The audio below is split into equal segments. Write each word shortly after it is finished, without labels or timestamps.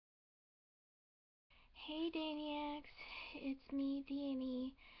Hey Daniacs, it's me,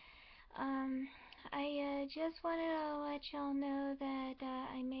 Danny. Um, I just wanted to let y'all know that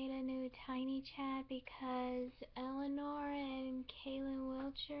I made a new Tinychat because Eleanor and Kaylin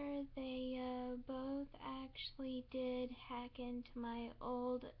Wiltshire, they both actually did hack into my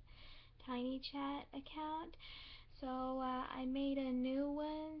old Tinychat account. So I made a new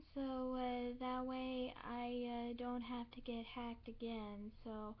one so that way I don't have to get hacked again.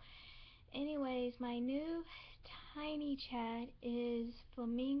 So anyways, my new Tinychat is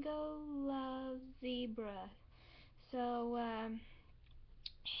Flamingo Love Zebra. So,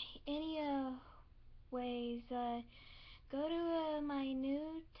 anyways, go to my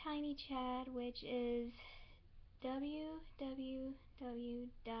new Tinychat, which is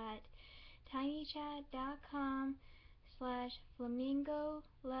www.tinychat.com/Flamingo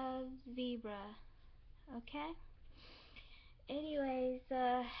Love Zebra. Okay? Anyways,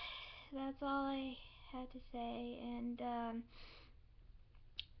 that's all I had to say, and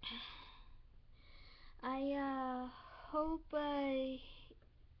I hope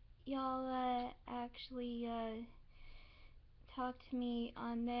y'all actually talk to me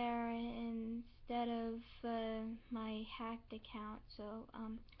on there instead of my hacked account. So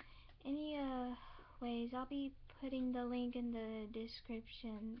ways, I'll be putting the link in the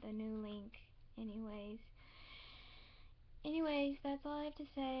description, the new link. Anyways, that's all I have to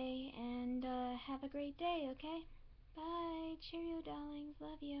say, and have a great day, okay? Bye. Cheerio, darlings.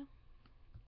 Love you.